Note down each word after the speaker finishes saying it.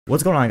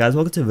What's going on, guys?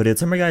 Welcome to the video.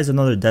 Today, guys,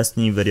 another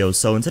Destiny video.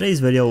 So in today's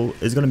video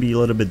is going to be a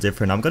little bit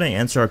different. I'm going to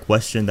answer a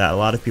question that a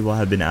lot of people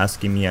have been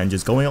asking me and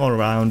just going all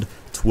around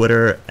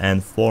Twitter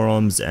and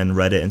forums and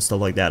Reddit and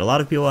stuff like that. A lot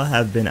of people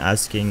have been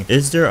asking,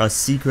 is there a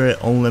secret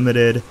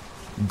unlimited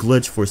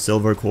glitch for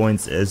silver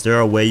coins? Is there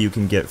a way you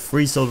can get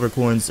free silver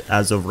coins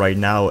as of right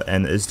now?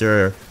 And is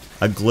there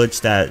a glitch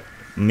that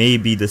may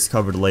be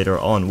discovered later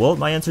on? Well,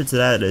 my answer to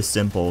that is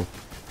simple.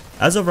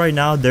 As of right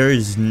now, there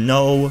is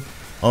no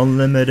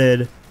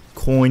unlimited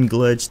coin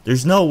glitch.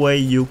 There's no way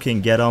you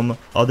can get them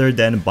other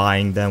than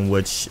buying them,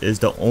 which is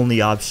the only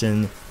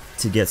option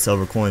to get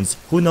silver coins.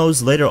 Who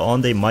knows, later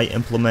on they might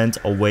implement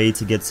a way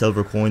to get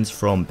silver coins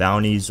from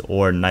bounties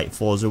or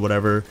nightfalls or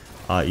whatever,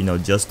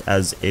 just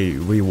as a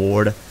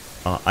reward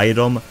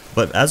item.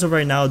 But as of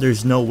right now,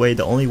 there's no way.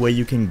 The only way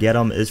you can get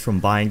them is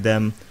from buying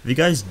them. If you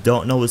guys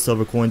don't know what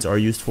silver coins are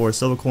used for,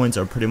 silver coins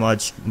are pretty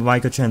much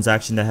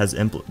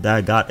microtransaction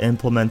that got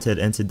implemented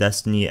into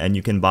Destiny, and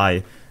you can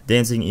buy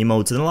dancing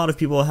emotes. And a lot of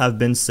people have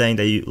been saying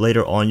that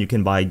later on you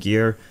can buy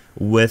gear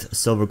with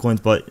silver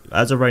coins, but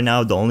as of right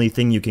now, the only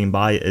thing you can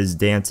buy is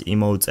dance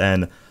emotes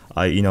and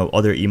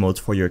other emotes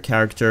for your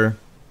character.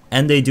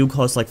 And they do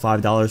cost like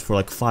 $5 for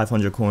like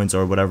 500 coins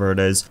or whatever it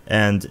is.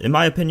 And in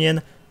my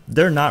opinion,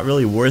 they're not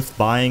really worth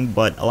buying,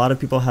 but a lot of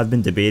people have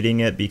been debating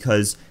it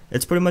because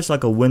it's pretty much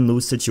like a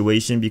win-lose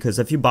situation. Because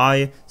if you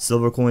buy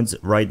silver coins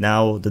right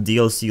now, the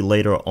DLC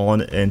later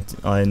on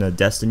in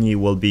Destiny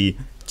will be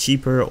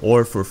cheaper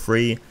or for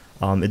free.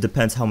 It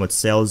depends how much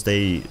sales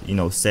they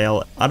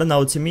sell. I don't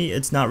know, to me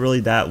it's not really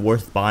that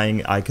worth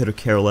buying. I could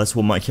care less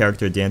what my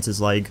character dances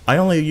like. I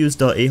only used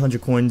the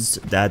 800 coins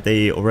that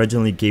they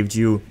originally gave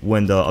you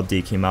when the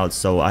update came out,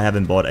 so I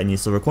haven't bought any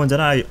silver coins,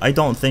 and I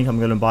don't think I'm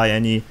gonna buy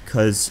any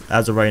because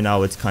as of right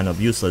now it's kind of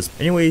useless.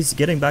 Anyways,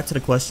 getting back to the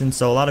question,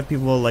 so a lot of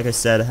people, like I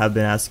said, have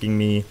been asking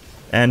me,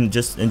 and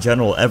just in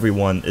general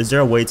everyone, is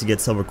there a way to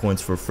get silver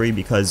coins for free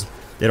because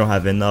they don't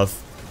have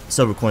enough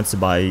silver coins to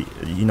buy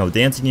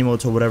dancing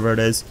emotes or whatever it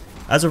is?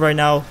 As of right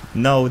now,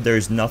 no,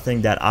 there's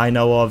nothing that I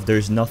know of.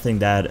 There's nothing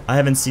that I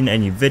haven't seen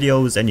any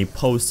videos, any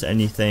posts,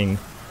 anything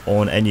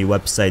on any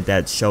website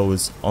that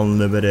shows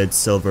unlimited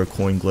silver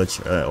coin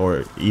glitch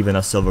or even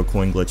a silver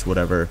coin glitch,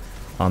 whatever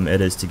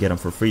it is, to get them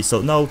for free.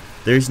 So no,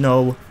 there's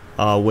no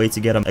way to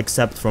get them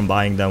except from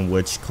buying them,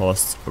 which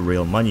costs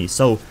real money.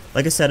 So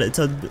like I said, it's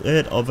a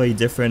bit of a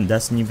different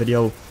Destiny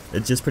video.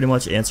 It's just pretty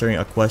much answering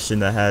a question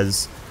that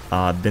has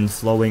been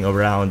flowing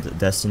around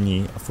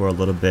Destiny for a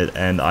little bit,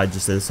 and I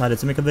just decided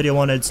to make a video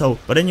on it.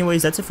 But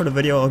anyways, that's it for the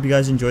video. I hope you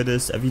guys enjoyed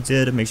this. If you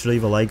did, make sure to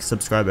leave a like,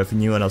 subscribe if you're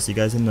new, and I'll see you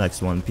guys in the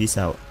next one. Peace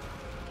out.